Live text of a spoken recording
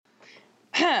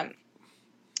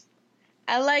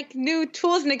I like new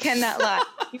tools and I cannot lie.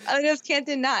 Others can't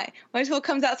deny. When a tool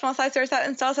comes out, small size starts out,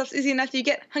 install steps easy enough, you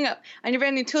get hung up on your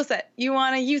brand new tool set. You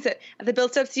want to use it. At the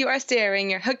build steps, you are staring.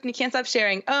 You're hooked and you can't stop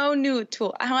sharing. Oh, new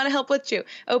tool. I want to help with you.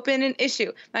 Open an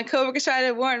issue. My coworkers try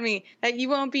to warn me that you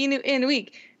won't be new in a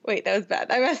week. Wait, that was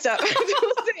bad. I messed up.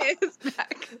 Tuesday is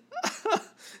back.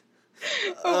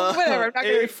 Whatever. I'm not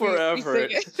going to forever.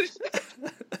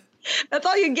 That's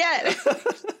all you get.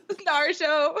 It's not our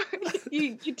show.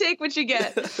 You take what you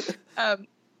get.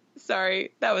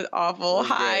 Sorry, that was awful. Okay.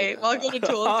 Hi, welcome to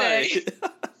Tools Day.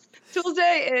 Tools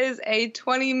Day is a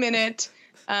 20-minute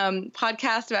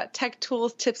podcast about tech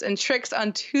tools, tips, and tricks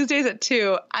on Tuesdays at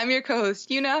 2. I'm your co-host,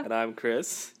 Yuna. And I'm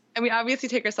Chris. And we obviously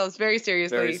take ourselves very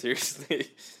seriously. Very seriously.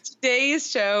 Today's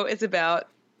show is about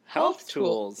health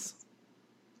tools.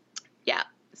 Yeah.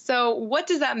 So what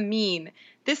does that mean?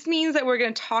 This means that we're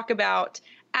going to talk about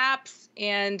apps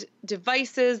and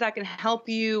devices that can help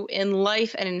you in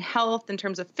life and in health, in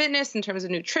terms of fitness, in terms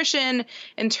of nutrition,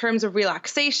 in terms of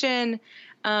relaxation,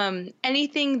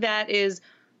 anything that is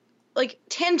like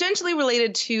tangentially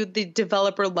related to the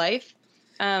developer life.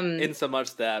 In so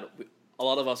much that a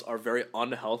lot of us are very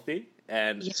unhealthy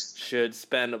and should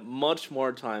spend much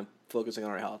more time focusing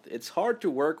on our health. It's hard to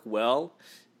work well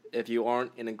if you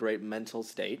aren't in a great mental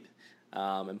state.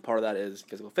 And part of that is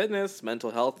physical fitness, mental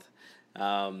health.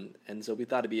 And so we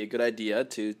thought it'd be a good idea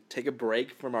to take a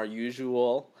break from our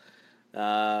usual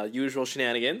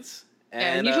shenanigans.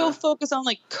 And usual focus on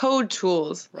like code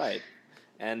tools. Right.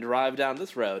 And drive down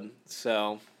this road.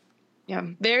 So. Yeah,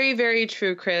 very, very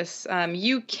true, Chris.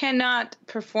 You cannot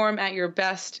perform at your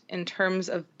best in terms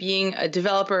of being a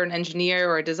developer, an engineer,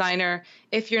 or a designer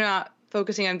if you're not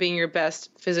focusing on being your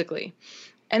best physically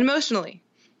and emotionally.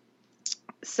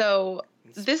 So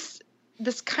this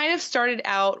kind of started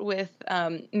out with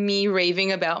me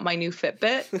raving about my new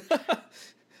Fitbit.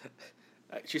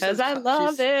 Because I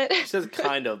love it. She says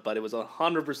kind of, but it was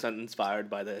 100% inspired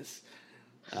by this.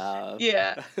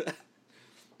 Yeah.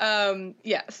 So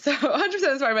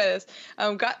 100% inspired by this.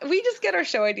 We just get our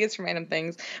show ideas from random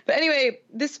things. But anyway,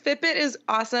 this Fitbit is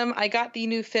awesome. I got the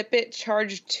new Fitbit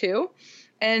Charge 2.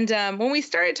 And when we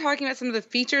started talking about some of the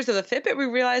features of the Fitbit, we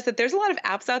realized that there's a lot of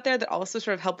apps out there that also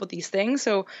sort of help with these things.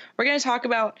 So we're going to talk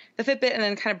about the Fitbit and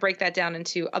then kind of break that down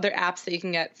into other apps that you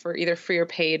can get for either free or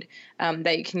paid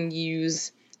that you can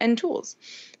use and tools.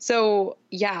 So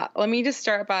yeah, let me just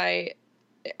start by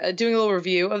doing a little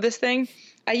review of this thing.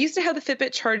 I used to have the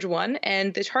Fitbit Charge 1,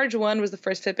 and the Charge 1 was the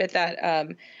first Fitbit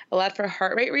that allowed for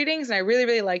heart rate readings, and I really,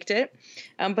 really liked it.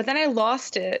 But then I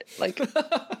lost it, like,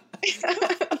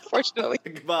 unfortunately.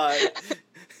 Goodbye. A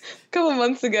couple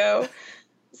months ago.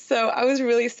 So I was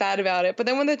really sad about it. But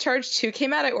then when the Charge 2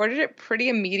 came out, I ordered it pretty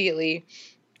immediately.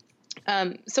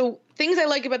 So things I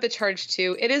like about the Charge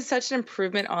 2, it is such an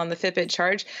improvement on the Fitbit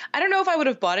Charge. I don't know if I would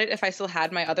have bought it if I still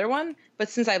had my other one, but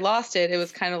since I lost it, it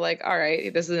was kind of like, all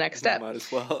right, this is the next step. Might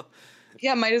as well.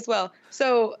 Yeah, might as well.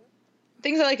 So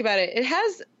things I like about it, it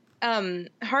has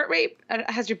heart rate, it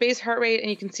has your base heart rate, and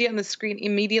you can see it on the screen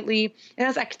immediately. It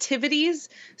has activities.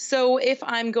 So if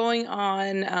I'm going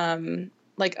on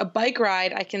like a bike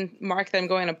ride, I can mark that I'm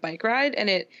going on a bike ride, and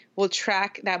it will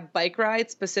track that bike ride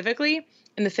specifically.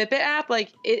 In the Fitbit app,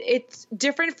 like it's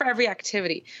different for every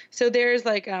activity. So there's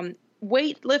like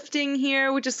weightlifting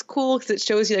here, which is cool because it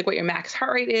shows you like what your max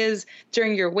heart rate is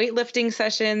during your weightlifting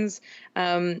sessions,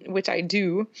 which I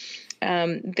do.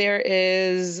 There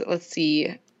is, let's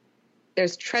see,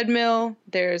 there's treadmill,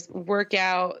 there's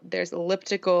workout, there's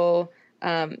elliptical.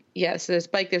 So there's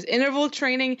bike, there's interval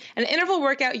training. And interval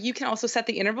workout, you can also set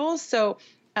the intervals. So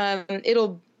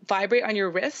it'll vibrate on your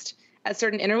wrist at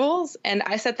certain intervals, and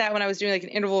I set that when I was doing like an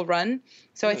interval run.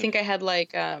 So I think I had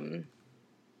like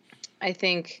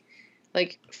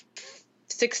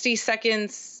 60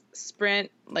 seconds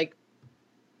sprint, like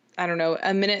I don't know,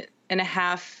 a minute and a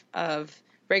half of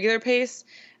regular pace.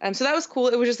 So that was cool.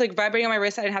 It was just like vibrating on my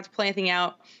wrist. I didn't have to play anything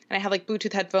out, and I had like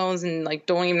Bluetooth headphones and like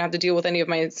don't even have to deal with any of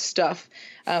my stuff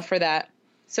for that.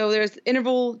 So there's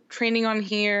interval training on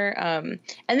here. And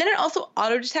then it also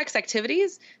auto-detects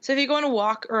activities. So if you go on a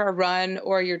walk or a run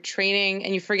or you're training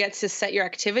and you forget to set your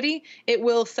activity, it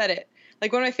will set it.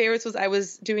 Like one of my favorites was I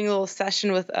was doing a little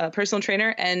session with a personal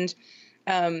trainer, and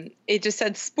it just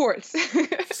said sports.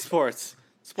 Sports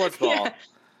ball.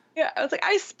 Yeah, I was like,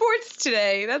 I sports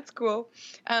today. That's cool.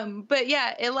 But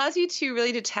yeah, it allows you to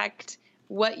really detect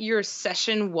what your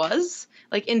session was,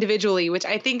 like individually, which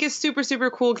I think is super, super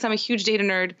cool because I'm a huge data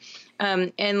nerd,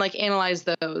 and like analyze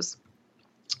those.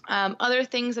 Other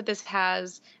things that this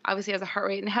has, obviously has a heart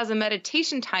rate and has a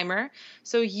meditation timer.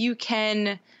 So you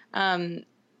can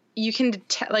you can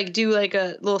do like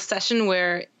a little session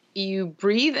where you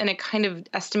breathe and it kind of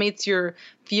estimates your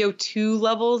VO2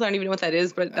 levels. I don't even know what that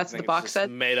is, but that's what the box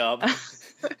said. Made up.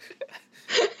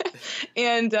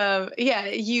 And yeah,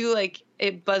 you like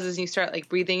it buzzes and you start like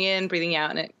breathing in, breathing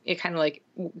out, and it kind of like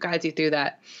guides you through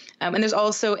that. And there's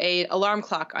also a alarm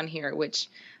clock on here, which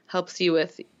helps you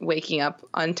with waking up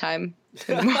on time.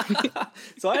 So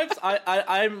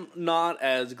I'm not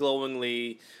as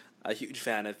glowingly a huge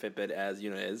fan of Fitbit as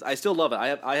Una is. I still love it.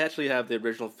 I actually have the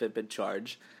original Fitbit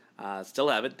Charge. Still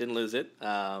have it. Didn't lose it.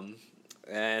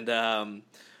 And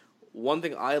one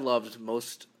thing I loved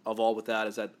most of all with that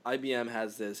is that IBM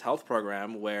has this health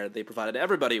program where they provided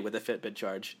everybody with a Fitbit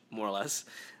Charge, more or less.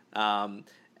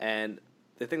 And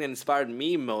the thing that inspired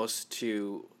me most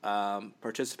to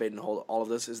participate in all of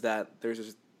this is that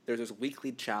there's this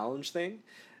weekly challenge thing.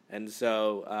 And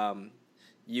so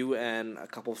you and a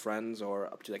couple friends, or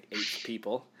up to like 8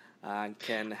 people,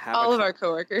 can have all of our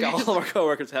coworkers. All of our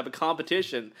coworkers have a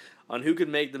competition on who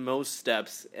can make the most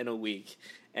steps in a week.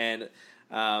 And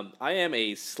I am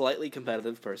a slightly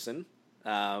competitive person,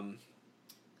 and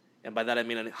by that I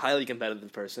mean a highly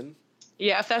competitive person.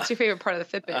 Yeah, if that's your favorite part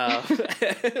of the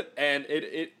Fitbit. And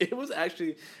it was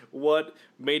actually what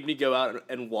made me go out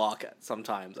and walk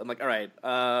sometimes. I'm like, all right,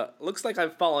 looks like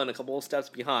I've fallen a couple of steps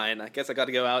behind. I guess I got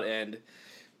to go out and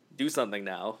do something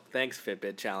now. Thanks,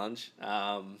 Fitbit Challenge.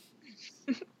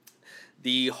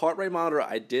 The heart rate monitor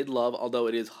I did love, although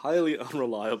it is highly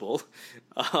unreliable.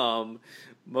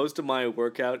 Most of my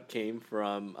workout comes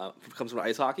from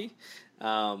ice hockey.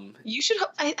 You should.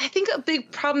 I think a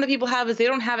big problem that people have is they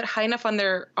don't have it high enough on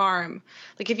their arm.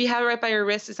 Like if you have it right by your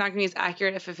wrist, it's not going to be as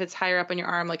accurate if it's higher up on your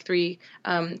arm, like 3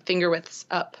 finger widths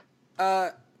up.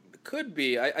 Could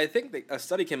be. I think a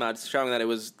study came out showing that it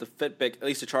was the Fitbit, at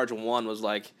least the Charge 1, was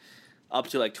like up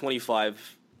to like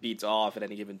 25 beats off at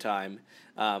any given time.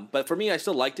 But for me, I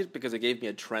still liked it because it gave me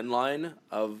a trend line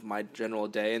of my general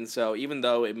day. And so even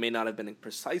though it may not have been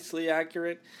precisely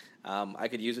accurate, I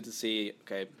could use it to see,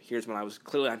 okay, here's when I was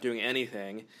clearly not doing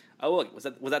anything. Oh, look, was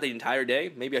that the entire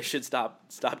day? Maybe I should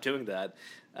stop doing that.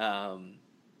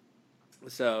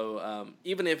 So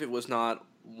even if it was not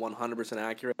 100%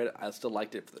 accurate, I still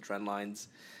liked it for the trend lines.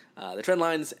 The trend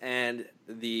lines and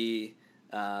the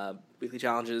weekly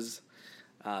challenges.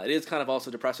 It is kind of also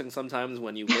depressing sometimes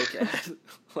when you look at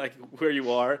like where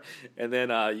you are, and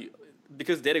then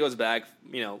because data goes back,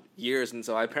 years, and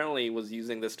so I apparently was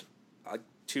using this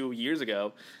 2 years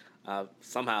ago,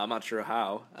 somehow, I'm not sure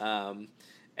how, and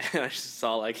I just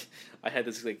saw like I had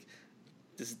this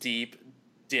deep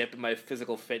dip in my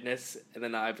physical fitness, and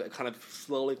then I've kind of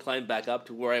slowly climbed back up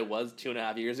to where I was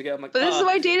 2.5 years ago. I'm like, but this is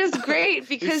why data's great,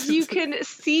 because you can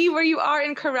see where you are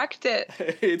and correct it.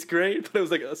 It's great, but it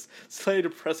was like slightly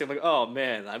depressing. I'm like, oh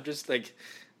man, I've just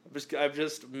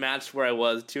matched where I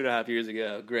was 2.5 years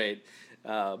ago. Great.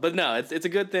 But no, it's a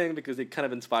good thing because it kind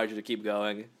of inspires you to keep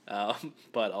going,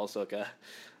 but also like a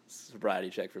sobriety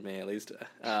check for me at least.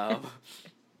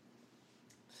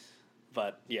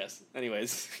 But yes,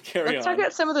 anyways, carry on. Let's talk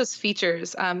about some of those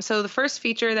features. So the first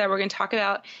feature that we're going to talk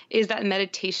about is that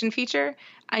meditation feature.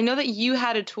 I know that you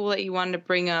had a tool that you wanted to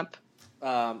bring up.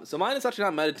 So mine is actually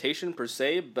not meditation per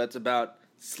se, but it's about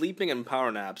sleeping and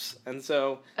power naps. And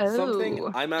so something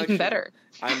I'm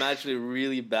actually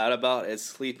really bad about is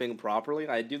sleeping properly.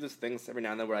 I do these things every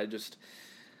now and then where I just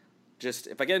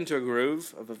if I get into a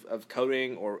groove of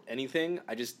coding or anything,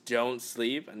 I just don't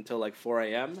sleep until like 4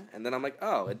 a.m. And then I'm like,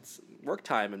 oh, it's work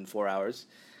time in 4 hours.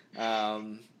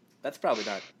 That's probably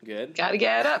not good. Gotta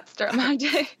get up, start my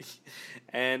day.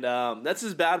 And that's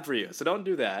just bad for you. So don't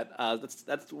do that. That's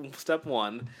step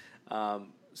 1.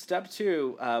 Step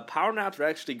 2, power naps are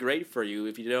actually great for you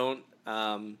if you don't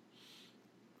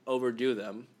overdo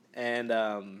them. And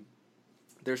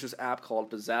there's this app called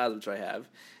Pizzazz, which I have,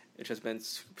 which has been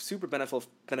super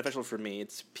beneficial for me.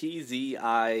 It's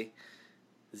Pizzazz.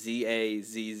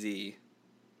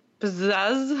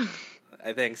 Pizzazz?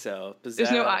 I think so. Pizzazz.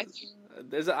 There's no I.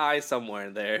 There's an I somewhere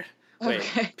in there. Wait,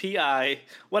 okay. P-I,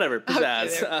 whatever,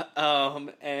 Pizzazz.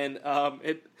 Okay,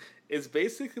 it is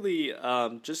basically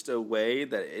just a way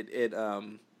that it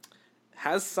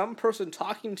has some person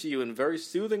talking to you in very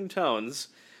soothing tones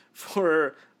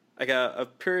for like a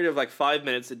period of like 5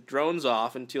 minutes. It drones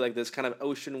off into like this kind of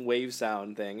ocean wave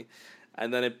sound thing,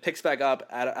 and then it picks back up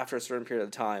after a certain period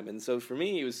of time. And so for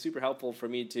me, it was super helpful for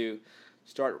me to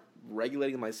start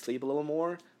regulating my sleep a little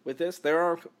more with this. There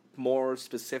are more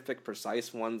specific,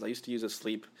 precise ones. I used to use a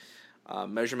sleep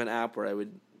measurement app where I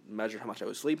would measure how much I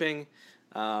was sleeping,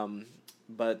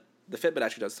 but the Fitbit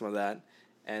actually does some of that,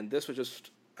 and this was just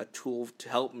a tool to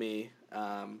help me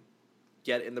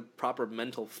get in the proper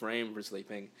mental frame for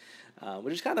sleeping,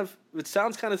 which is it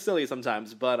sounds kind of silly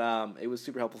sometimes, but it was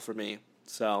super helpful for me.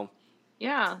 So.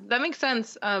 Yeah, that makes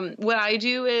sense. What I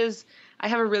do is I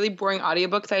have a really boring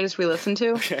audiobook that I just re-listen to.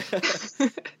 Okay.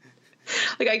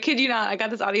 Like, I kid you not, I got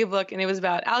this audiobook and it was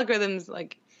about algorithms,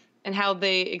 like, and how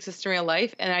they exist in real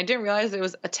life. And I didn't realize it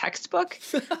was a textbook.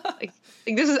 like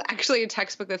this is actually a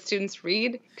textbook that students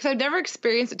read, because I've never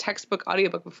experienced a textbook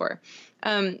audiobook before.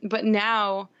 But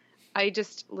now I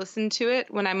just listen to it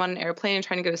when I'm on an airplane and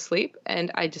trying to go to sleep,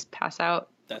 and I just pass out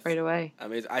right away.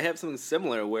 Amazing. I have something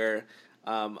similar where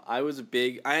I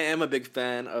am a big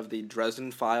fan of the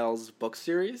Dresden Files book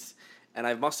series, and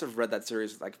I must have read that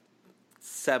series like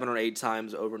 7 or 8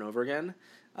 times over and over again.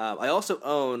 I also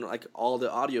own like all the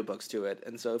audiobooks to it,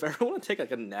 and so if I ever want to take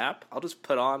like a nap, I'll just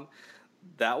put on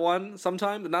that one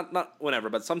sometimes. Not whenever,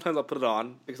 but sometimes I'll put it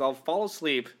on because I'll fall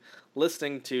asleep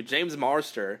listening to James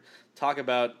Marster talk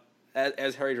about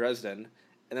as Harry Dresden,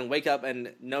 and then wake up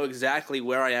and know exactly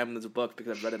where I am in this book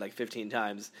because I've read it like 15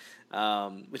 times,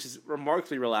 which is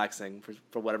remarkably relaxing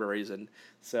for whatever reason.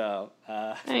 So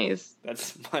nice.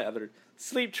 That's my other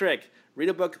sleep trick. Read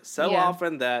a book so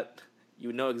often that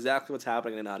you know exactly what's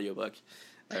happening in an audiobook.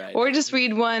 All right. Or just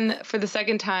read one for the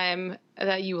second time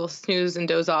that you will snooze and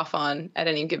doze off on at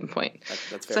any given point.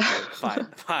 That's fair. So.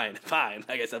 Fine.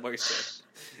 I guess that works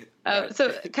too.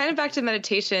 So kind of back to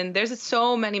meditation, there's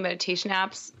so many meditation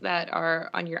apps that are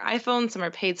on your iPhone. Some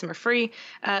are paid, some are free.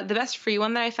 The best free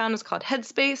one that I found was called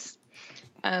Headspace.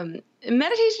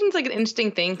 Meditation is like an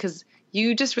interesting thing because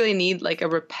you just really need like a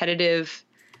repetitive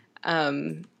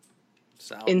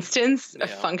instance, a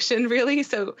function really.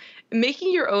 So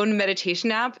making your own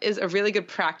meditation app is a really good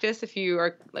practice if you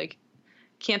are like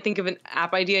can't think of an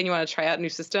app idea and you want to try out a new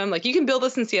system. Like you can build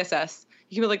this in CSS.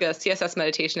 You can build like a CSS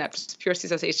meditation app, just pure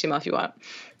CSS HTML if you want.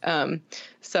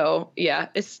 So yeah,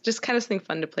 it's just kind of something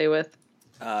fun to play with.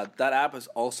 That app is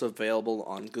also available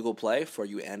on Google Play for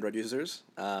you Android users.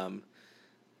 And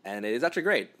it is actually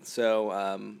great. So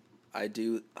I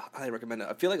do highly recommend it.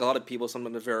 I feel like a lot of people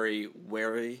sometimes are very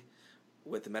wary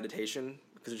with the meditation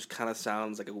because it just kind of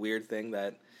sounds like a weird thing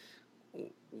that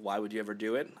why would you ever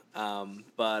do it?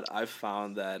 But I've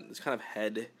found that this kind of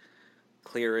head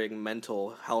clearing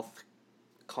mental health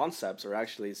concepts are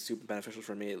actually super beneficial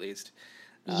for me, at least.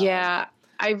 Yeah,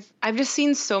 I've just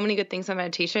seen so many good things on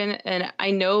meditation, and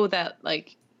I know that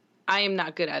like I am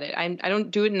not good at it. I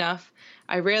don't do it enough.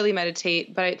 I rarely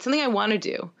meditate, but it's something I want to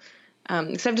do.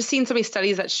 Because I've just seen so many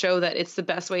studies that show that it's the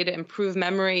best way to improve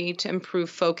memory, to improve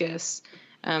focus,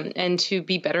 and to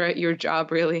be better at your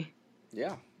job, really.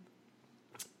 Yeah.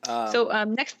 So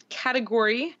next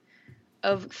category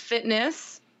of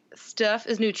fitness stuff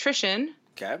is nutrition.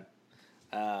 Okay.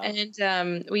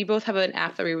 And we both have an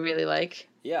app that we really like.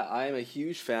 Yeah, I am a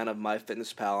huge fan of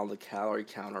MyFitnessPal, the calorie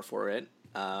counter for it.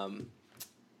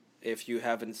 If you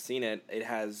haven't seen it,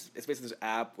 it's basically this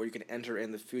app where you can enter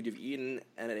in the food you've eaten,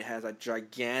 and it has a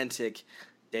gigantic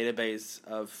database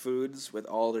of foods with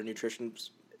all their nutrition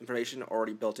information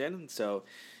already built in. So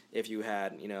if you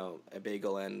had, a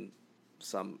bagel and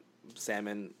some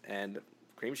salmon and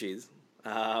cream cheese,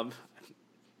 not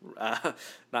that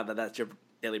that's your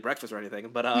daily breakfast or anything,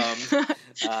 but I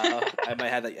might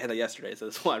have that yesterday, so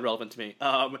it's why relevant to me.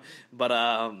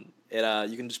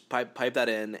 You can just pipe that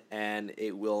in, and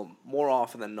it will more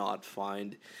often than not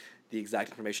find the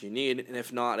exact information you need. And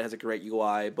if not, it has a great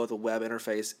UI, both a web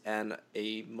interface and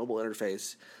a mobile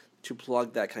interface to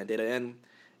plug that kind of data in.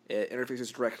 It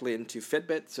interfaces directly into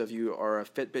Fitbit, so if you are a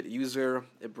Fitbit user,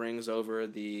 it brings over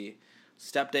the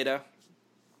step data,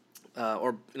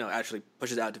 actually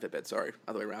pushes out to Fitbit. Sorry,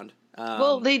 other way around.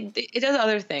 It does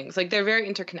other things. Like they're very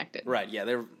interconnected. Right. Yeah.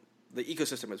 The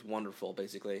ecosystem is wonderful,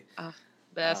 basically.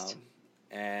 Best.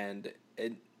 And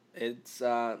it's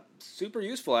super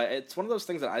useful. It's one of those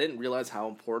things that I didn't realize how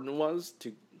important it was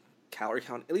to calorie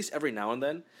count, at least every now and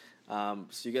then. So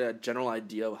you get a general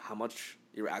idea of how much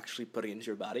you're actually putting into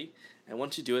your body. And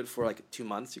once you do it for like 2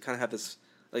 months, you kind of have this.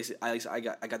 I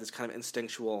got this kind of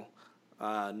instinctual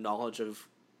knowledge of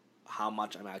how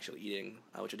much I'm actually eating,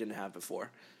 which I didn't have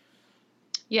before.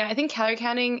 Yeah, I think calorie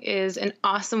counting is an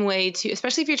awesome way to,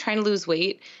 especially if you're trying to lose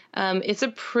weight. It's a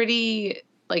pretty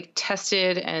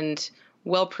tested and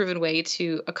well-proven way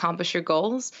to accomplish your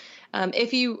goals.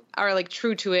 If you are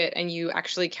true to it and you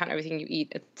actually count everything you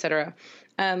eat, etc.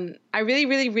 I really,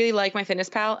 really, really like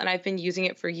MyFitnessPal, and I've been using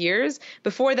it for years.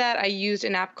 Before that, I used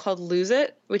an app called Lose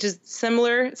It, which is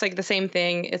similar. It's like the same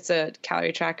thing. It's a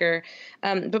calorie tracker.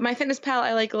 But MyFitnessPal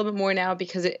I like a little bit more now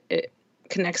because it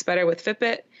connects better with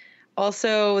Fitbit.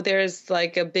 Also, there's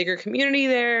a bigger community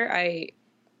there. I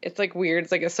it's like weird.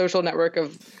 It's like a social network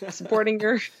of supporting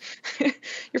your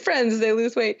your friends as they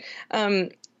lose weight.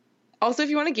 Also, if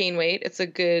you want to gain weight, it's a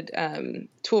good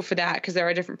tool for that because there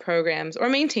are different programs, or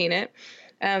maintain it.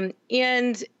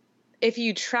 And if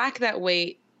you track that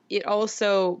weight, it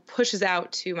also pushes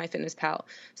out to MyFitnessPal.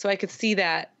 So I could see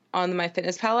that on the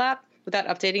MyFitnessPal app without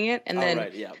updating it. And then,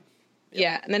 right, yeah.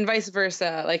 Yeah, and then vice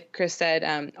versa. Like Chris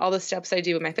said, all the steps I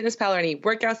do with MyFitnessPal or any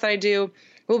workouts that I do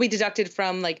will be deducted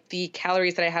from like the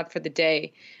calories that I have for the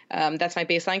day. That's my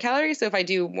baseline calorie. So if I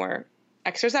do more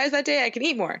exercise that day, I can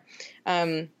eat more.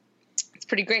 It's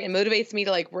pretty great. It motivates me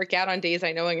to like work out on days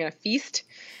I know I'm going to feast,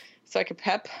 so I can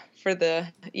prep for the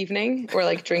evening or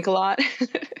like drink a lot.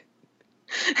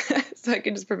 So I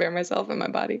can just prepare myself and my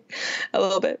body a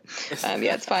little bit.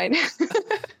 Yeah, it's fine.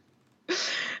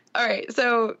 All right.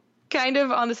 So kind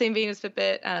of on the same vein as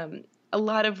Fitbit, a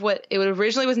lot of what it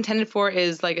originally was intended for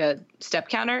is like a step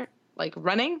counter, like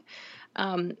running.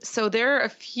 So there are a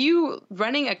few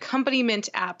running accompaniment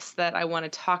apps that I want to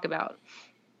talk about.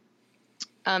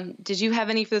 Did you have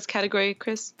any for this category,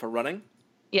 Chris? For running?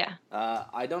 Yeah.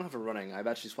 I don't have for running. I've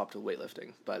actually swapped to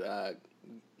weightlifting, but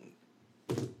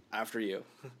after you.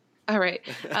 All right.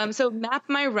 So Map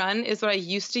My Run is what I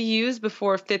used to use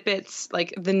before Fitbit's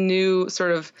like the new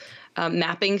sort of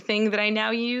mapping thing that I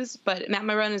now use. But Map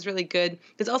My Run is really good.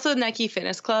 There's also Nike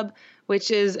Fitness Club, which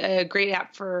is a great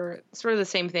app for sort of the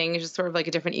same thing. It's just sort of like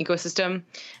a different ecosystem.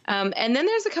 And then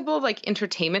there's a couple of like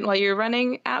entertainment while you're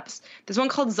running apps. There's one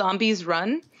called Zombies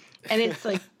Run, and it's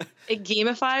like it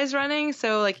gamifies running.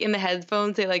 So like in the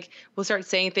headphones, they like will start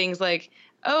saying things like,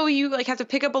 oh, you like have to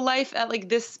pick up a life at like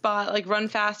this spot, like run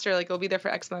faster, like it'll be there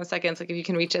for X amount of seconds, like if you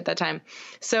can reach it at that time.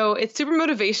 So it's super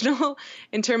motivational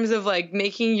in terms of like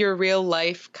making your real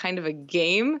life kind of a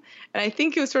game. And I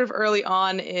think it was sort of early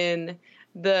on in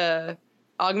the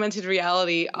augmented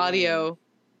reality audio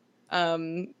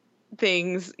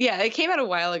things. Yeah, it came out a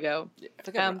while ago. Yeah, I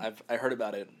think I heard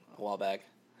about it a while back.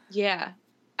 Yeah.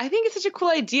 I think it's such a cool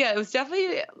idea. It was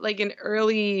definitely like an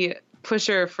early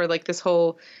pusher for like this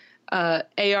whole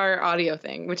AR audio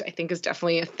thing, which I think is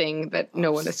definitely a thing that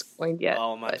no one has coined yet.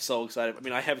 Oh, I'm so excited. I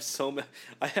mean, I have so many.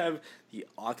 I have the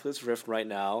Oculus Rift right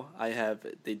now. I have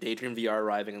the Daydream VR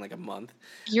arriving in like a month.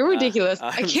 You're ridiculous.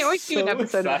 I can't wait to do an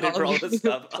episode about all this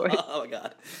stuff. Oh my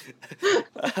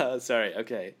god. Sorry.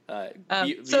 Okay.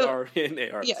 VR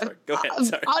and AR. Yeah, sorry. Go ahead.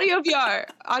 Sorry. Audio VR,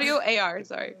 audio AR.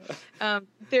 Sorry.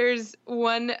 There's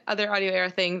one other audio AR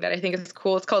thing that I think is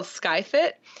cool. It's called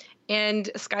SkyFit. And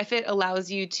SkyFit allows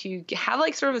you to have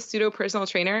like sort of a pseudo personal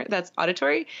trainer that's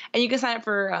auditory, and you can sign up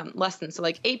for lessons. So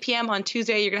like 8 p.m. on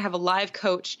Tuesday, you're going to have a live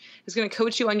coach who's going to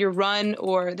coach you on your run,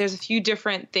 or there's a few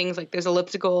different things like there's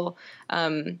elliptical.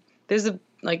 There's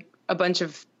a bunch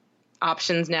of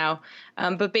options now.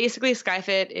 But basically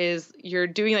SkyFit is you're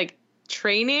doing like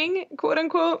training, quote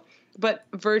unquote, but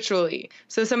virtually.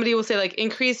 So somebody will say like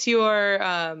increase your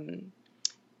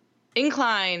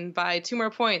incline by 2 more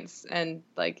points, and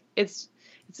like it's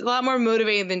a lot more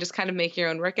motivating than just kind of making your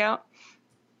own workout.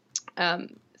 So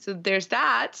there's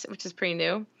that, which is pretty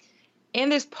new,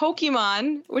 and there's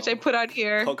Pokemon, which I put out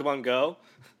here. Pokemon Go.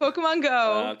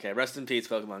 Okay, rest in peace,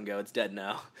 Pokemon Go. It's dead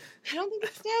now. I don't think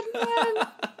it's dead, man.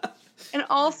 And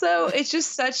also, it's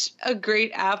just such a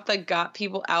great app that got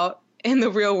people out in the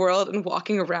real world and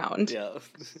walking around. Yeah.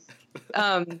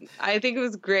 I think it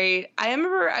was great. I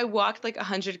remember I walked like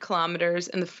 100 kilometers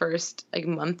in the first like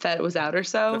month that it was out or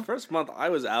so. The first month I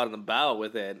was out and about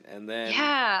with it, and then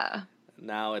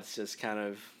now it's just kind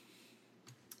of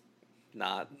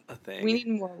not a thing. We need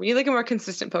more. We need like a more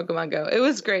consistent Pokemon Go. It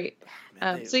was great.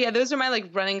 So yeah, those are my like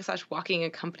running / walking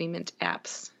accompaniment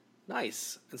apps.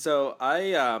 Nice. And so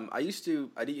I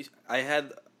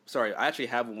actually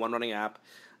have one running app.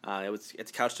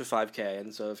 It's Couch to 5K,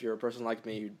 and so if you're a person like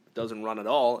me who doesn't run at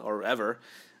all or ever,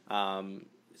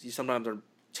 you sometimes are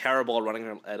terrible at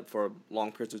running for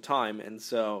long periods of time, and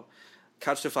so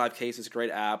Couch to 5K is this great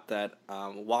app that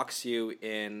walks you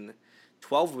in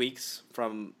 12 weeks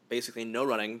from basically no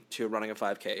running to running a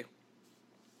 5K.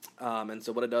 And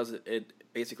so what it does, it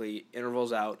basically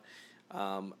intervals out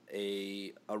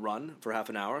a run for half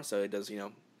an hour. So it does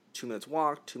 2 minutes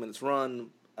walk, 2 minutes run.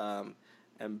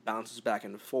 And bounces back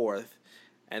and forth,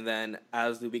 and then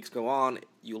as the weeks go on,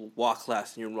 you'll walk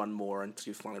less and you'll run more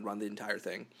until you finally run the entire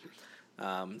thing.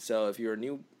 So if you're a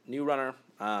new runner,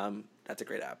 that's a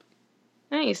great app.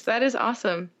 Nice, that is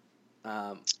awesome.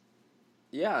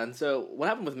 Yeah, and so what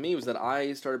happened with me was that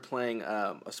I started playing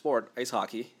a sport, ice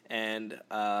hockey, and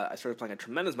I started playing a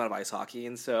tremendous amount of ice hockey,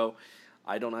 and so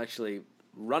I don't actually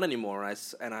run anymore,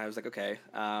 and I was like, okay,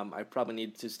 I probably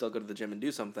need to still go to the gym and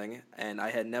do something, and I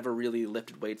had never really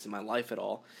lifted weights in my life at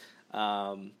all,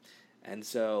 Um, and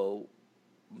so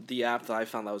the app that I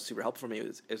found that was super helpful for me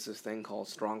is this thing called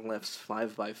Strong Lifts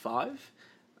 5x5.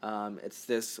 It's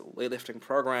this weightlifting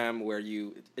program where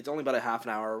it's only about a half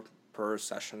an hour per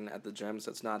session at the gym,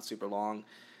 so it's not super long.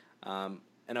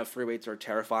 I know free weights were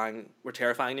terrifying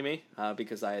to me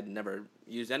because I had never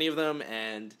used any of them,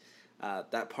 and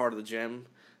that part of the gym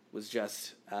was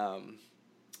just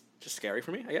scary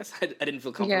for me, I guess. I didn't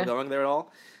feel comfortable going there at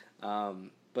all.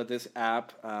 But this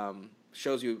app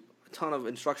shows you a ton of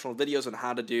instructional videos on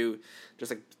how to do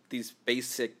just like these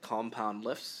basic compound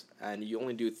lifts, and you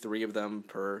only do 3 of them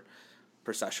per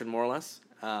session, more or less.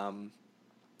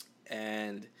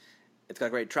 And it's got a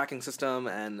great tracking system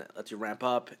and lets you ramp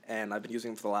up, and I've been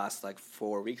using it for the last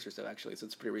 4 weeks or so, actually, so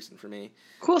it's pretty recent for me.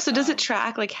 Cool. So does it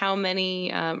track how many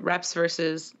reps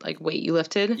versus weight you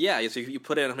lifted? Yeah, so you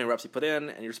put in how many reps you put in,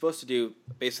 and you're supposed to do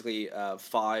basically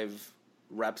 5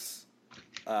 reps,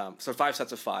 so 5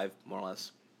 sets of 5, more or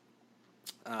less.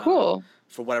 Cool.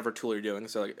 For whatever tool you're doing,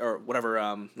 so or whatever,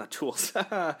 not tools,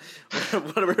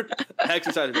 whatever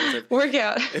exercise you're doing.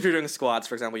 Workout. If you're doing squats,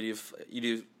 for example, you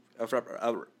do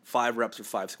 5 reps with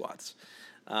 5 squats,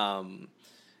 and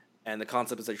the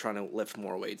concept is that you're trying to lift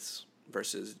more weights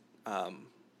versus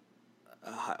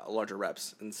larger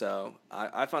reps, and so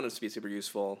I found this to be super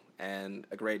useful and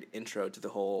a great intro to the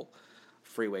whole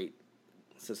free weight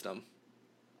system.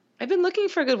 I've been looking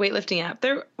for a good weightlifting app.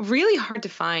 They're really hard to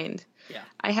find. Yeah,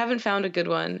 I haven't found a good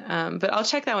one, but I'll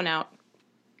check that one out.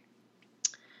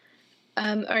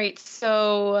 All right,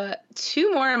 so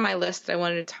 2 more on my list that I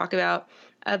wanted to talk about.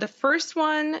 The first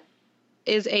one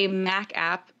is a Mac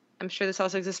app. I'm sure this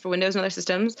also exists for Windows and other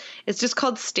systems. It's just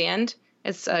called Stand.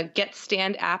 It's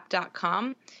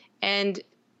getstandapp.com. And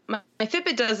my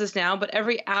Fitbit does this now, but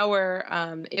every hour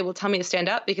it will tell me to stand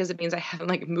up because it means I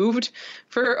haven't moved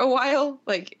for a while.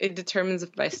 It determines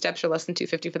if my steps are less than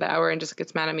 250 for the hour and just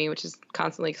gets mad at me, which is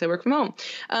constantly because I work from home.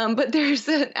 But there's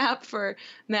an app for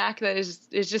Mac that is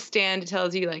just Stand. It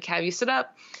tells you have you stood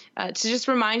up to just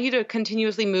remind you to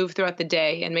continuously move throughout the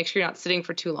day and make sure you're not sitting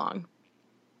for too long.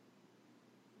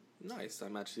 Nice.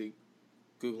 I'm actually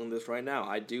Googling this right now.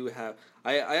 I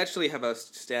actually have a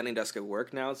standing desk at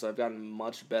work now, so I've gotten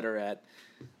much better at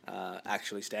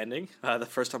actually standing. The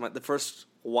first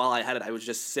while I had it, I would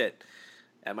just sit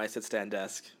at my sit-stand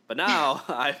desk. But now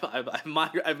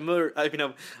I've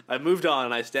moved on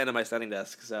and I stand at my standing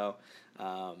desk. So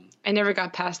I never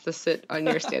got past the sit on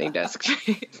your standing desk.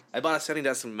 I bought a standing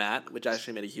desk mat, which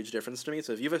actually made a huge difference to me.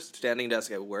 So if you have a standing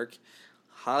desk at work,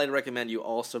 highly recommend you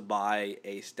also buy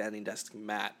a standing desk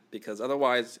mat, because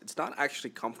otherwise it's not actually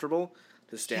comfortable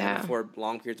to stand for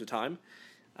long periods of time.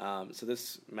 So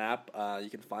this map,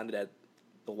 you can find it at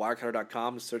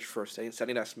thewirecutter.com. Search for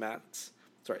standing desk mats.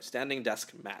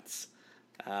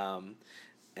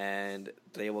 And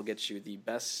they will get you the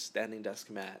best standing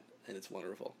desk mat, and it's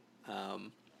wonderful.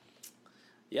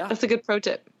 Yeah, that's a good pro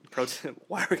tip. Pro tip,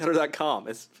 wirecutter.com.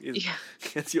 It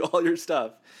gets you all your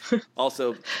stuff.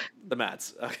 Also, the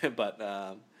mats. Okay,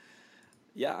 but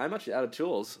yeah, I'm actually out of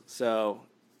tools. So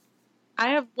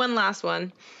I have one last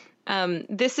one.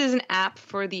 This is an app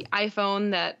for the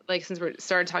iPhone that, since we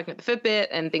started talking about the Fitbit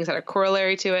and things that are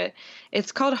corollary to it,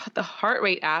 it's called the Heart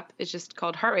Rate app. It's just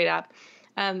called Heart Rate app.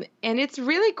 And it's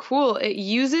really cool. It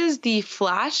uses the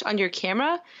flash on your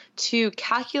camera to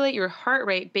calculate your heart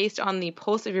rate based on the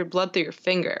pulse of your blood through your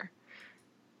finger.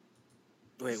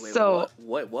 Wait, so,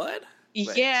 what? Wait.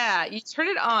 Yeah, you turn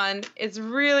it on. It's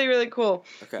really, really cool.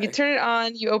 Okay. You turn it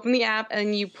on, you open the app,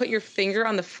 and you put your finger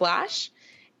on the flash,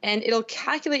 and it'll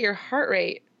calculate your heart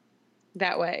rate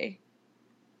that way.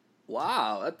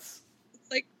 Wow, that's...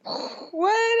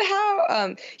 what?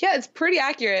 How? Yeah, it's pretty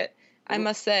accurate. I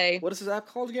must say. What is this app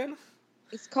called again?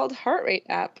 It's called Heart Rate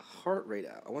app. Heart Rate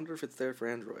app. I wonder if it's there for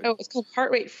Android. Oh, it's called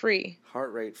Heart Rate Free.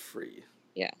 Heart Rate Free.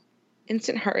 Yeah.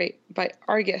 Instant Heart Rate by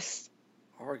Argus.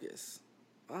 Argus.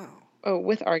 Wow. Oh,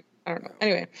 with Argus. I don't know.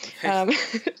 Anyway.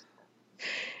 Okay.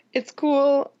 It's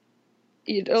cool.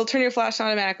 It'll turn your flash on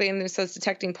automatically, and then it says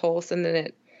detecting pulse, and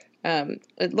then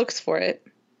it looks for it.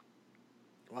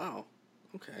 Wow.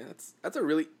 Okay, that's a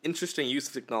really interesting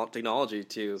use of technology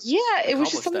to it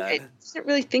was just something I didn't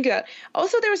really think about.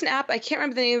 Also, there was an app, I can't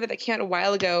remember the name of it, that came out a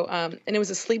while ago, and it was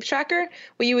a sleep tracker.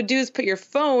 What you would do is put your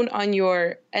phone on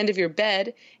your end of your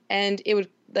bed, and it would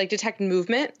detect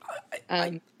movement.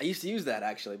 I used to use that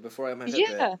actually before I had my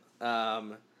Fitbit. Yeah.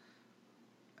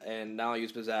 And now I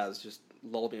use Pizzazz, just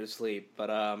lull me to sleep. But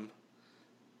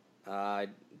I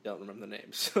don't remember the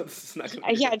names, so this is not going to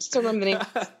be Yeah, I just don't remember the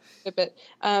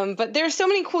name. But there's so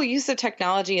many cool uses of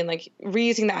technology and like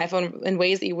reusing the iPhone in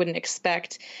ways that you wouldn't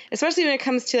expect, especially when it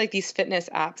comes to like these fitness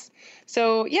apps.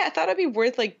 So yeah, I thought it'd be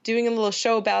worth like doing a little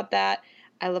show about that.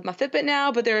 I love my Fitbit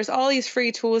now, but there's all these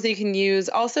free tools that you can use.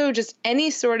 Also, just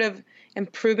any sort of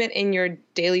improvement in your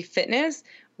daily fitness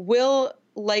will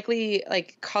likely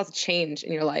like cause a change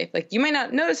in your life. Like you might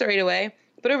not notice it right away,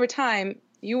 but over time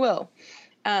you will.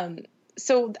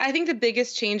 So I think the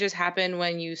biggest changes happen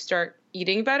when you start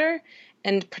eating better,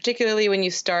 and particularly when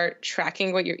you start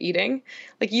tracking what you're eating.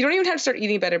 Like you don't even have to start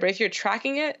eating better, but if you're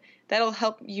tracking it, that'll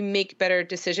help you make better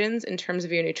decisions in terms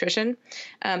of your nutrition.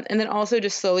 And then also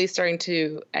just slowly starting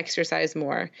to exercise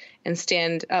more and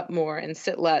stand up more and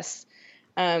sit less.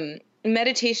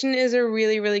 Meditation is a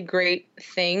really, really great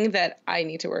thing that I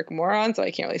need to work more on, so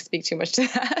I can't really speak too much to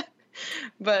that.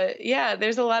 But yeah,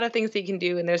 there's a lot of things that you can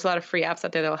do, and there's a lot of free apps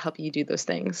out there that will help you do those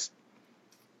things.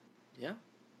 Yeah,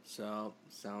 so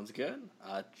sounds good.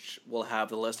 We'll have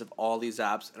the list of all these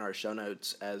apps in our show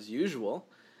notes as usual.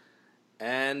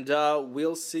 And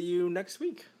we'll see you next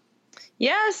week.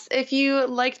 Yes, if you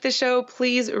liked the show,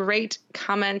 please rate,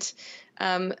 comment,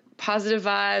 positive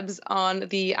vibes on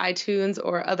the iTunes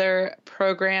or other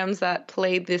programs that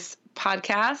played this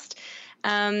podcast.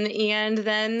 And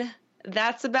then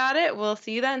that's about it. We'll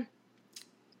see you then.